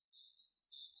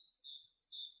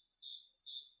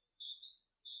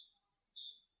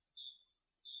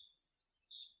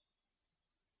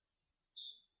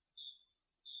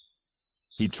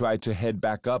He tried to head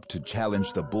back up to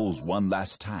challenge the bulls one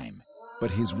last time,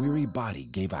 but his weary body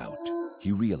gave out.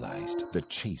 He realized the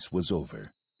chase was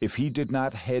over. If he did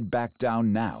not head back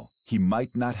down now, he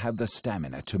might not have the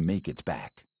stamina to make it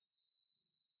back.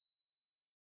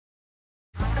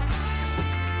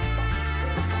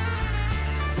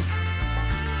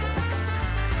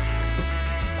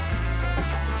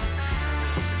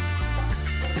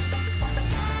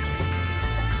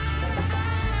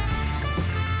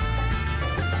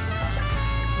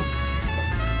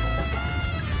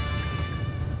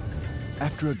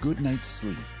 After a good night's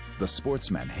sleep, the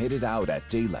sportsman headed out at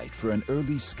daylight for an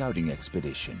early scouting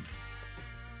expedition.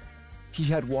 He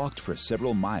had walked for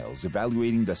several miles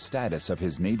evaluating the status of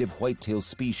his native whitetail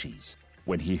species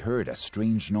when he heard a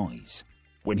strange noise.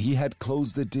 When he had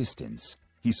closed the distance,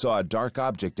 he saw a dark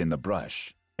object in the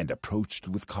brush and approached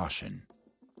with caution.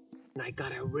 And I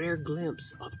got a rare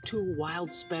glimpse of two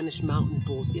wild Spanish mountain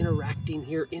bulls interacting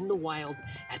here in the wild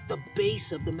at the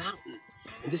base of the mountain.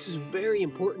 And this is very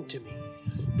important to me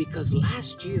because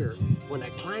last year when I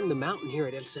climbed the mountain here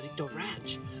at El Cerrito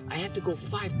Ranch, I had to go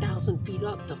 5,000 feet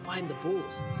up to find the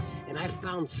bulls. And I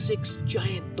found 6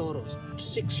 giant toros,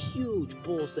 6 huge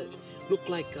bulls that look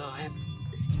like have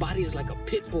bodies like a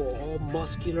pit bull, all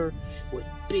muscular with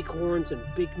big horns and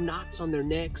big knots on their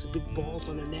necks, big balls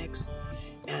on their necks.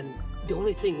 And the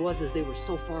only thing was they were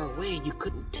so far away you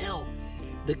couldn't tell.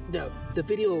 The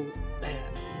video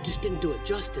just didn't do it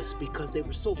justice because they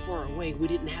were so far away we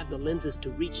didn't have the lenses to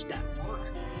reach that far.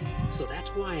 So that's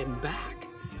why I'm back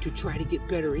to try to get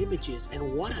better images.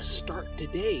 And what a start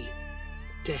today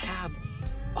to have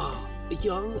a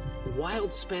young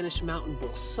wild Spanish mountain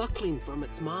bull suckling from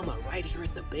its mama right here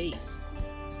at the base.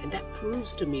 And that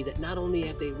proves to me that not only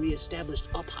have they reestablished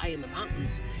up high in the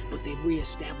mountains, but they've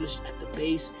reestablished at the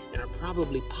base and are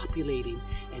probably populating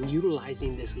and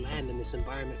utilizing this land and this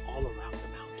environment all around the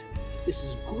mountain. This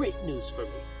is great news for me.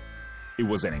 It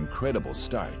was an incredible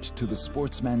start to the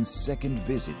sportsman's second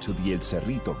visit to the El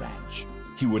Cerrito Ranch.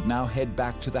 He would now head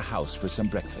back to the house for some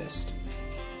breakfast.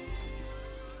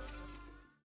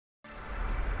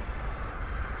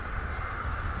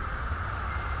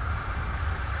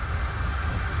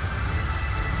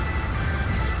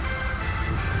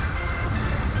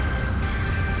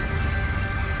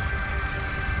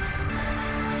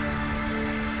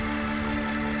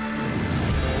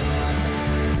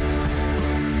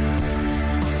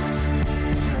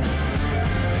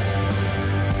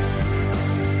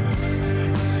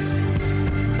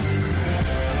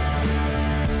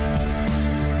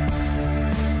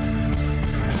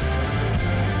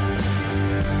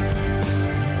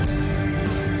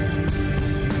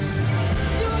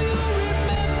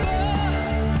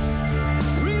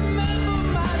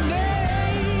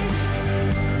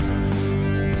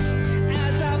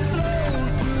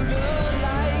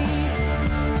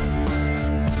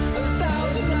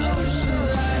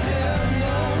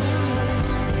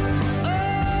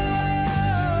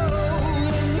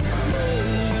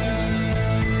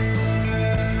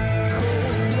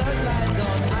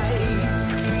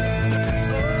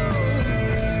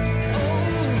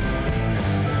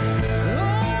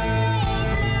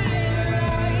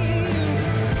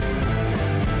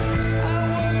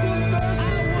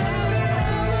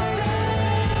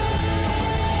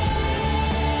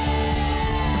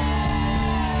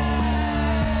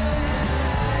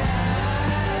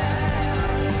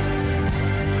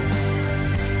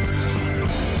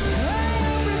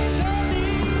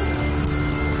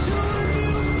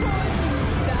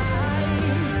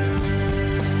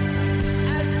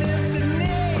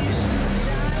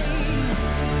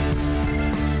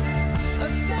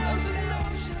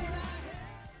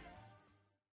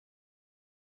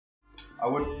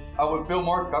 I would feel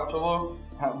more comfortable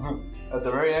at the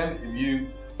very end if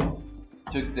you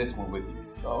took this one with you.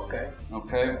 Okay.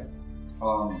 Okay.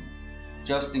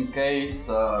 Just in case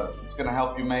it's gonna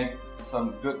help you make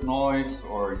some good noise,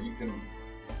 or you can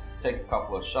take a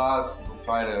couple of shots. We'll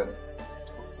try to.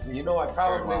 You know, I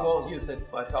probably won't use it,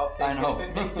 but I'll take I know. it if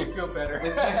it makes you feel better.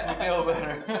 It makes me feel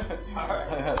better. All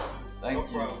right.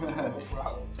 Thank you. No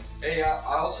problem. Hey,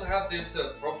 I also have this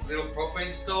little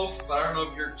propane stove, but I don't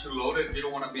know if you're too loaded. You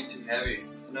don't want to be too heavy.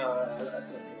 No,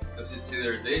 that's okay. Because it's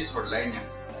either this or leña.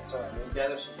 That's all right. We'll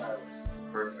gather some firewood.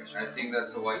 Perfect. I think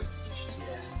that's a wise decision.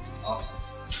 Yeah. Awesome.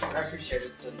 I appreciate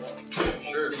it.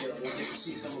 Sure. We'll get to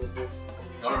see some of the bulls.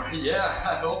 All right. Yeah.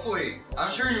 Hopefully.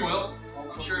 I'm sure you will.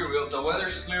 I'm sure you will. The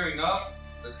weather's clearing up.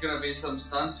 There's gonna be some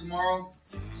sun tomorrow,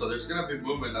 so there's gonna be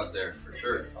movement up there for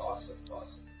sure. Awesome.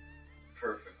 Awesome.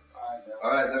 Perfect.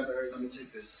 All All right. Let me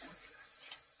take this.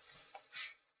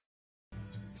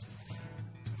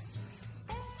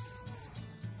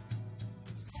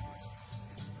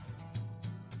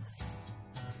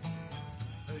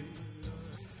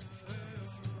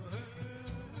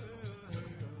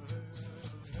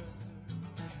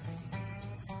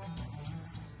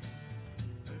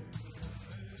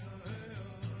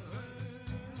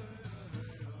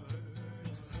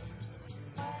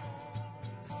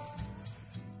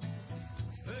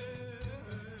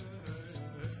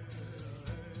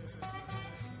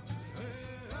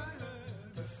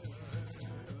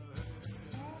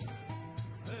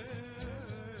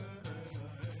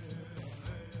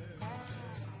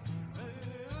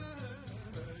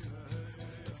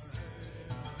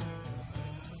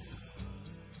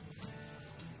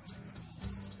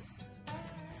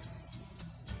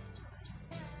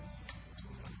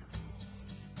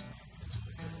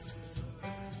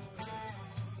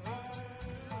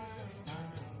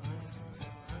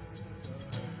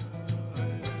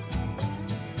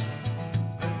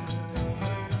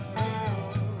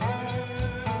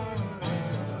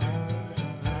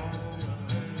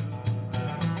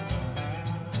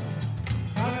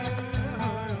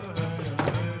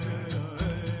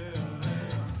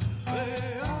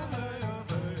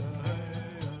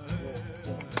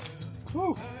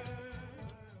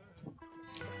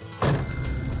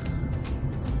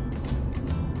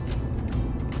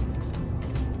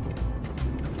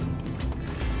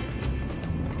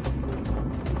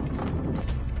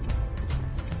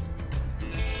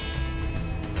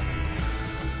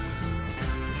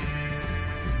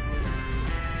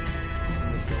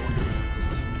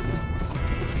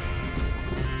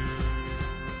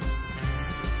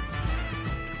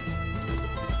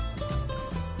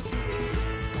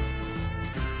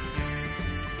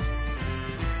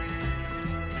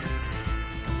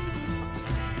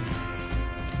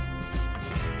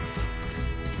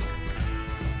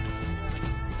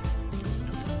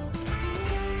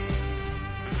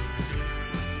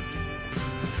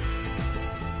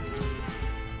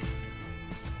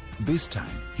 This time,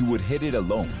 he would hit it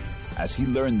alone, as he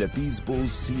learned that these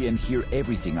bulls see and hear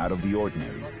everything out of the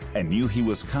ordinary, and knew he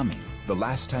was coming the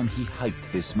last time he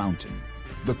hiked this mountain.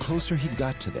 The closer he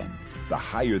got to them, the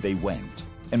higher they went,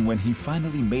 and when he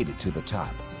finally made it to the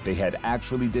top, they had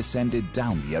actually descended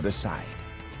down the other side.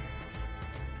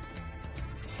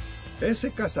 Ese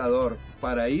cazador,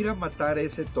 para ir a matar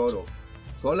ese toro,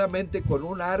 solamente con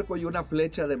un arco y una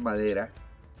flecha de madera,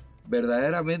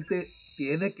 verdaderamente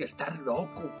tiene que estar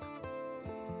loco.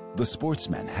 The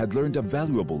sportsman had learned a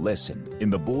valuable lesson in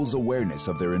the bull's awareness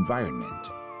of their environment.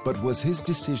 But was his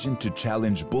decision to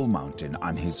challenge Bull Mountain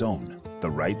on his own the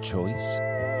right choice?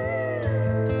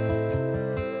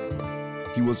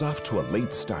 He was off to a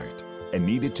late start and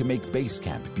needed to make base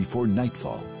camp before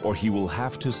nightfall, or he will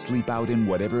have to sleep out in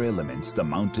whatever elements the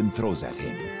mountain throws at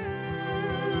him.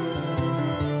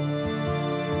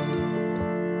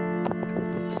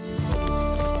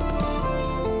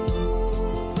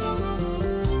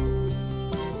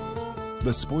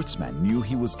 The sportsman knew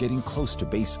he was getting close to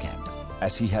base camp,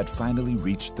 as he had finally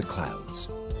reached the clouds.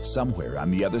 Somewhere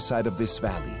on the other side of this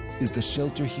valley is the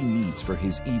shelter he needs for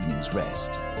his evening's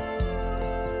rest.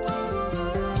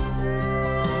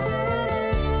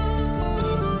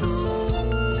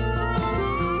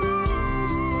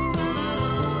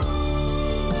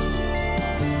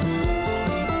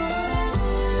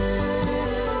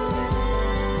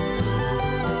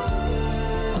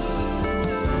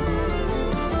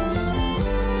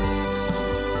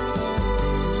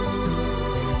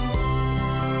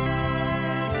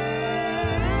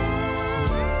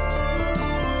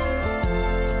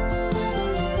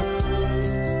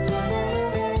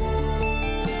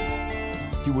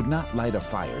 He would not light a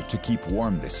fire to keep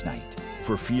warm this night,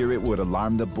 for fear it would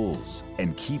alarm the bulls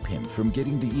and keep him from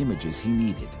getting the images he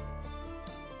needed.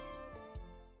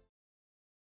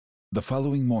 The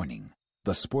following morning,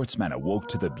 the sportsman awoke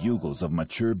to the bugles of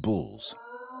mature bulls.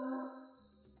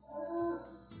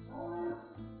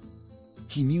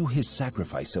 He knew his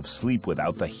sacrifice of sleep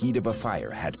without the heat of a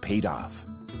fire had paid off.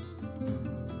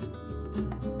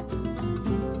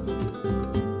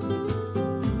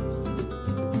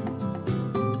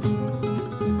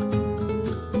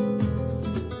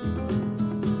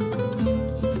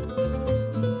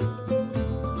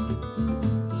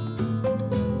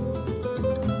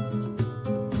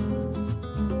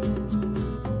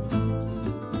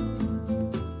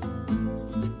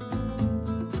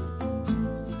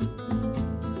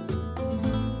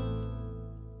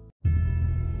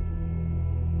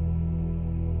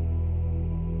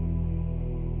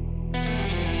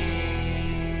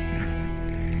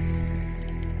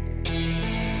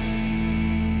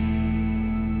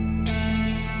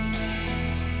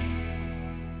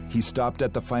 He stopped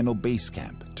at the final base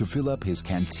camp to fill up his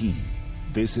canteen.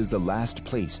 This is the last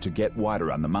place to get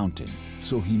water on the mountain,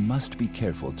 so he must be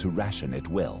careful to ration it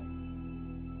well.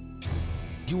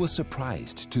 He was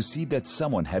surprised to see that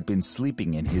someone had been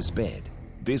sleeping in his bed.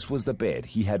 This was the bed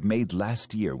he had made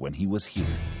last year when he was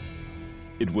here.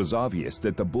 It was obvious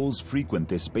that the bulls frequent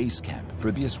this base camp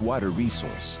for this water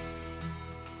resource.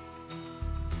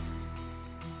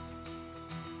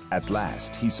 At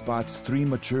last, he spots 3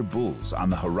 mature bulls on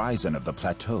the horizon of the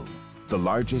plateau. The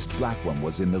largest black one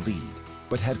was in the lead,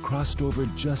 but had crossed over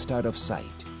just out of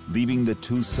sight, leaving the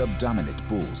 2 subdominant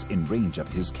bulls in range of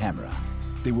his camera.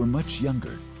 They were much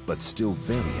younger, but still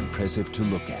very impressive to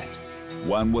look at.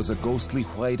 One was a ghostly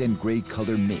white and gray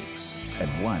color mix,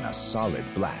 and one a solid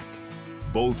black.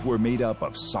 Both were made up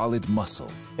of solid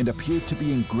muscle and appeared to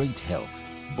be in great health,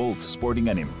 both sporting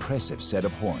an impressive set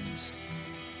of horns.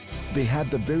 They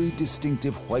had the very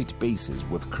distinctive white bases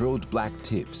with curled black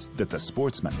tips that the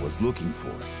sportsman was looking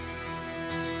for.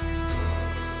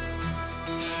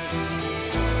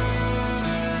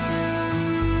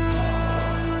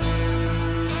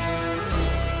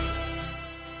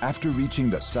 After reaching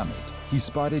the summit, he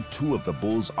spotted 2 of the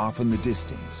bulls off in the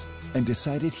distance and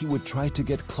decided he would try to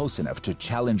get close enough to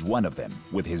challenge one of them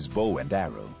with his bow and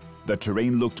arrow. The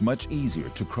terrain looked much easier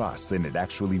to cross than it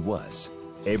actually was.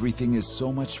 Everything is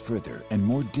so much further and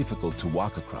more difficult to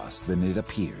walk across than it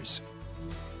appears.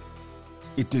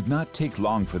 It did not take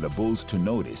long for the bulls to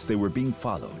notice they were being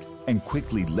followed and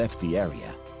quickly left the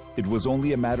area. It was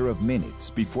only a matter of minutes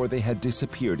before they had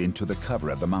disappeared into the cover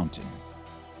of the mountain.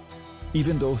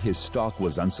 Even though his stalk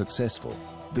was unsuccessful,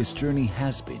 this journey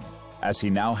has been, as he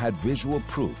now had visual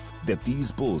proof that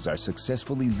these bulls are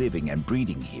successfully living and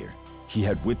breeding here. He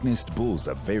had witnessed bulls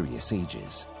of various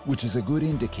ages, which is a good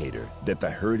indicator that the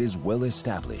herd is well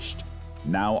established.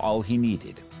 Now all he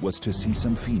needed was to see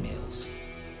some females.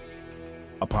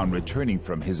 Upon returning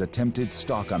from his attempted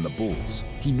stalk on the bulls,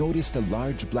 he noticed a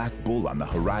large black bull on the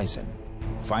horizon.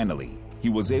 Finally, he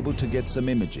was able to get some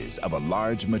images of a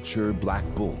large, mature black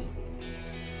bull.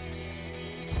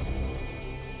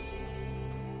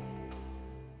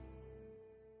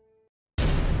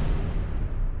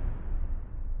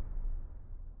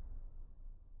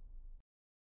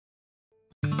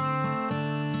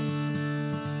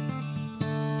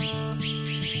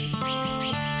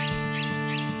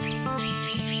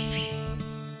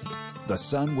 The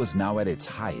sun was now at its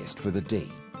highest for the day,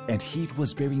 and heat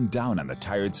was bearing down on the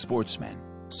tired sportsman,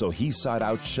 so he sought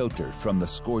out shelter from the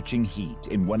scorching heat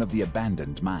in one of the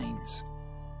abandoned mines.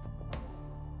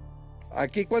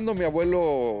 Aquí cuando mi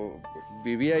abuelo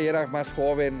vivía y era más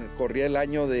joven, corría el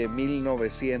año de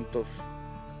 1900,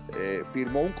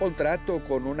 firmó un contrato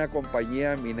con una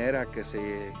compañía minera que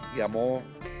se llamó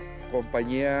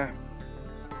Compañía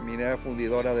Minera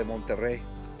Fundidora de Monterrey.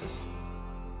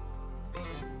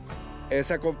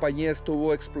 Esa compañía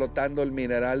estuvo explotando el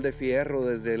mineral de fierro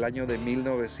desde el año de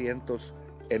 1900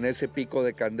 en ese pico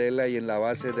de Candela y en la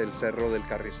base del Cerro del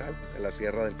Carrizal, de la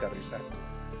Sierra del Carrizal.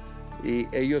 Y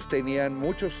ellos tenían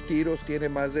muchos tiros, tiene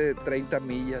más de 30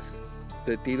 millas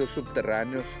de tiros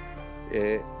subterráneos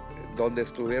donde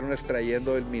estuvieron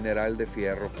extrayendo el mineral de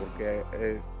fierro,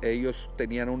 porque ellos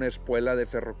tenían una espuela de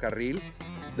ferrocarril,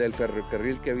 del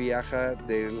ferrocarril que viaja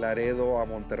de Laredo a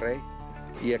Monterrey.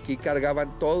 Y aquí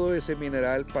cargaban todo ese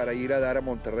mineral para ir a dar a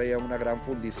Monterrey a una gran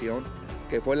fundición,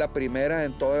 que fue la primera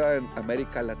en toda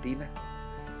América Latina.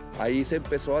 Ahí se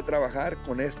empezó a trabajar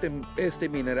con este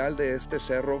mineral de este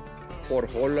cerro,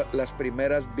 forjó las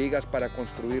primeras vigas para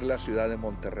construir la ciudad de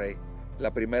Monterrey,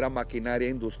 la primera maquinaria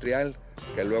industrial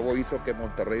que luego hizo que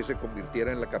Monterrey se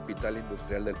convirtiera en la capital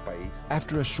industrial del país.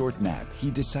 After a short nap,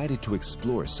 he decided to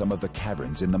explore some of the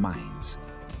caverns in the mines.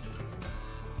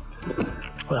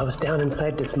 Well, I was down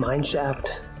inside this mine shaft,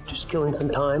 just killing some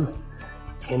time.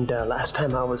 And last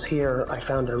time I was here, I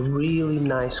found a really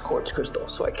nice quartz crystal.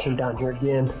 So I came down here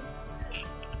again.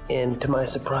 And to my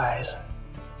surprise,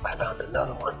 I found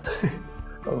another one.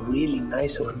 A really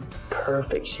nice one,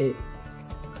 perfect shape.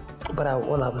 But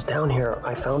while I was down here,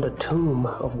 I found a tomb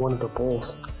of one of the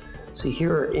bulls. See,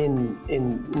 here in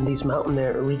these mountain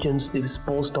regions, these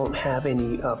bulls don't have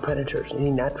any predators,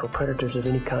 any natural predators of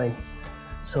any kind.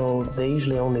 So they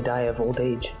usually only die of old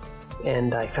age.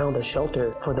 And I found a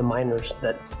shelter for the miners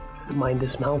that mine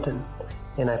this mountain.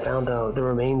 And I found the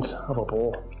remains of a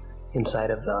bull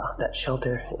inside of that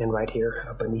shelter and right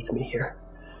here beneath me here.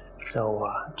 So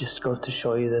just goes to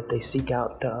show you that they seek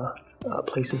out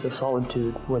places of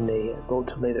solitude when they go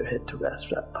to lay their head to rest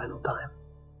for that final time.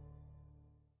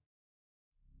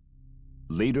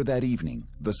 Later that evening,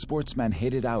 the sportsman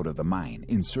headed out of the mine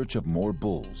in search of more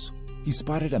bulls. He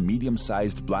spotted a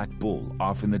medium-sized black bull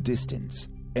off in the distance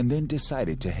and then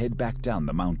decided to head back down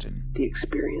the mountain. The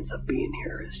experience of being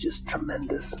here is just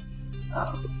tremendous.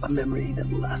 A memory that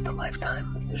will last a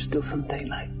lifetime. There's still some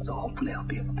daylight, so hopefully I'll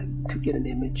be able to get an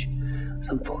image,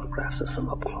 some photographs of some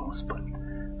up close. But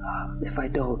if I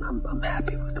don't, I'm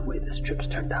happy with the way this trip's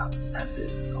turned out as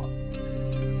is. So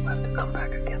I'll have to come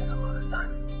back again some other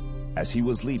time. As he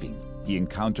was leaving, he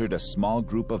encountered a small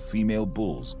group of female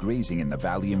bulls grazing in the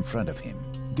valley in front of him.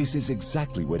 This is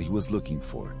exactly what he was looking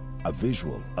for, a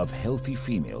visual of healthy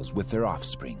females with their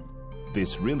offspring.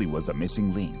 This really was the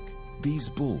missing link. These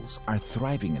bulls are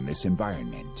thriving in this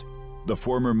environment. The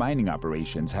former mining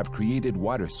operations have created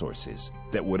water sources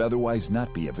that would otherwise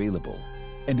not be available,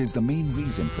 and is the main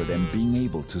reason for them being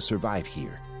able to survive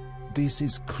here. This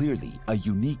is clearly a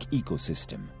unique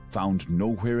ecosystem found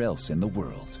nowhere else in the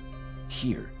world.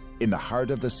 Here, in the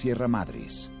heart of the Sierra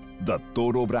Madres, the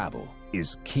Toro Bravo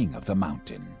is king of the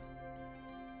mountain.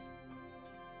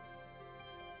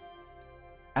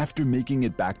 After making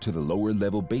it back to the lower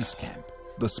level base camp,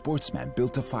 the sportsman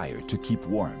built a fire to keep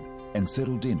warm and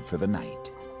settled in for the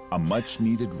night. A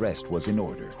much-needed rest was in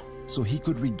order, so he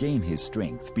could regain his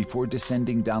strength before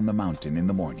descending down the mountain in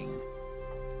the morning.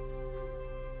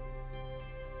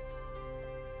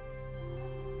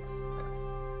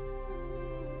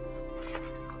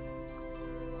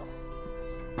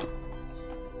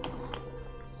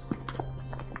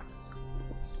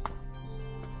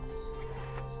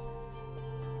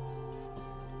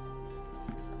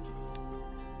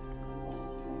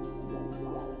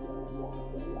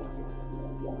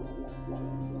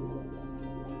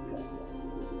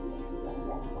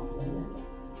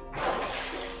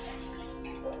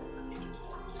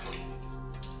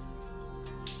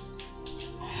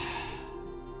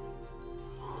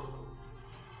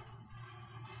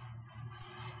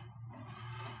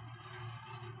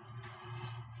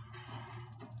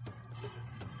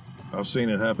 I've seen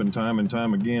it happen time and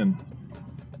time again.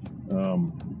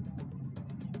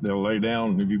 They'll lay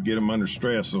down. If you get them under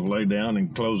stress, they'll lay down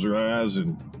and close their eyes,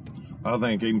 and I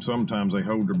think even sometimes they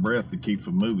hold their breath to keep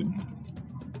from moving.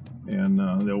 And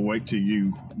they'll wait till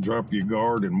you drop your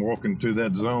guard and walk into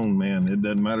that zone, man. It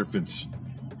doesn't matter if it's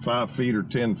 5 feet or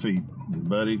 10 feet,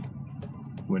 buddy.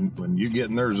 When you get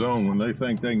in their zone, when they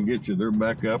think they can get you, they're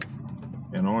back up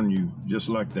and on you just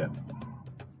like that.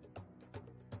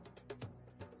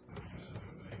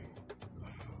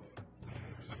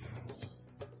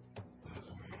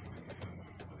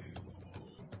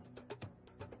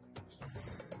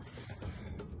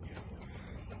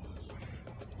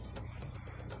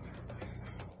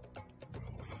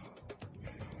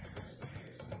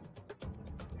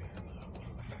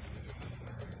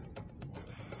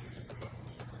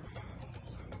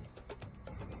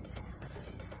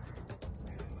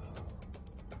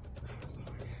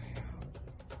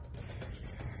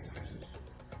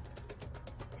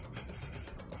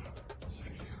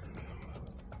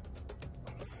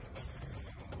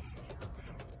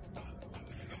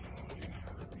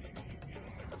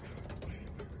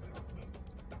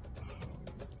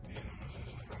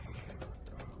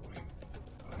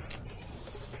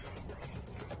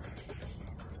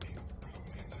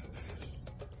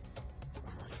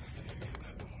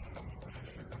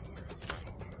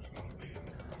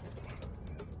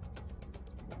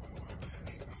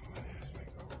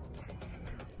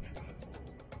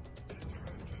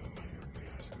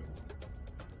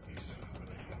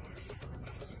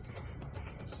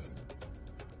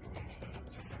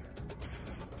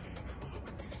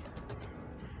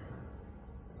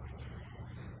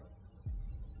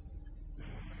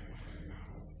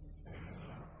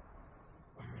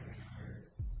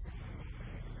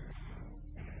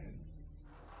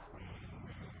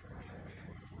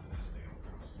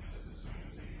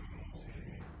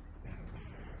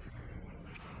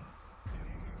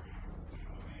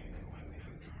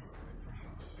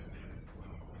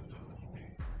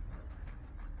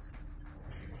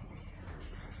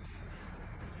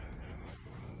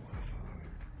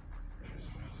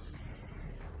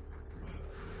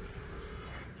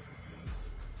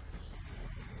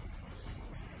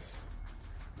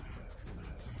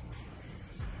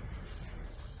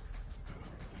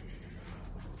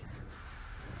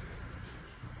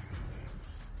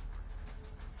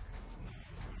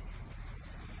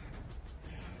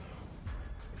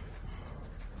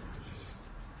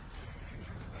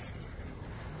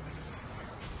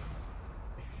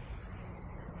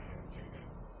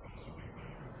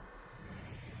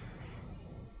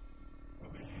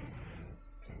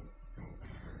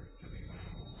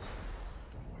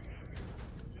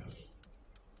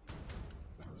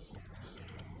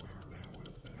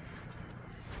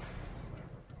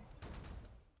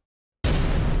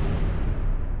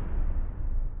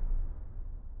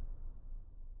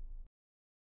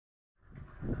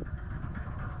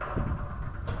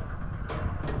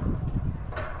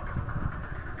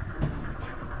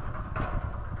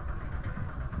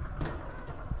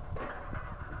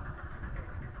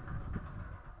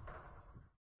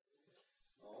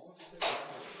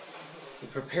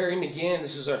 Preparing again.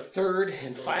 This is our third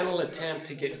and final attempt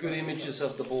to get good images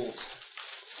of the bulls.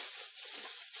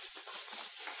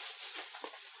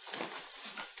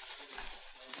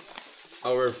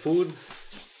 Our food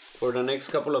for the next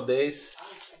couple of days: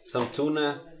 some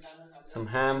tuna, some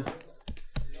ham,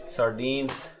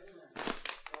 sardines,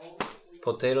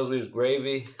 potatoes with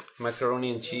gravy,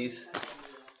 macaroni and cheese,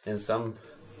 and some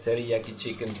teriyaki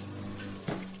chicken.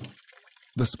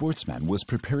 The sportsman was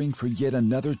preparing for yet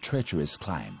another treacherous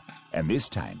climb, and this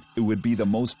time it would be the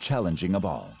most challenging of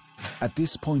all. At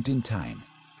this point in time,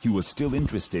 he was still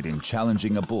interested in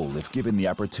challenging a bull if given the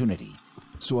opportunity,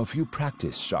 so a few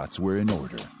practice shots were in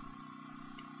order.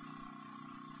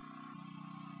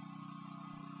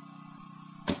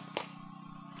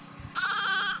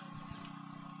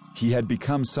 He had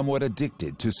become somewhat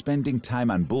addicted to spending time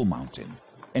on Bull Mountain,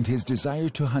 and his desire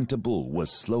to hunt a bull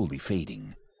was slowly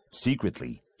fading.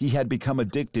 Secretly, he had become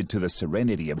addicted to the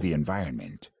serenity of the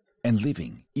environment and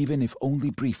living, even if only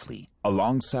briefly,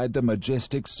 alongside the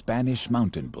majestic Spanish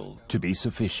mountain bull to be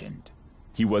sufficient.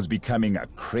 He was becoming a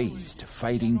crazed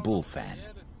fighting bull fan,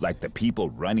 like the people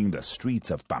running the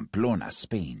streets of Pamplona,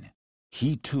 Spain.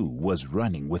 He too was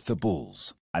running with the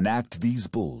bulls, an act these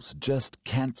bulls just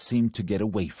can't seem to get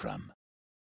away from.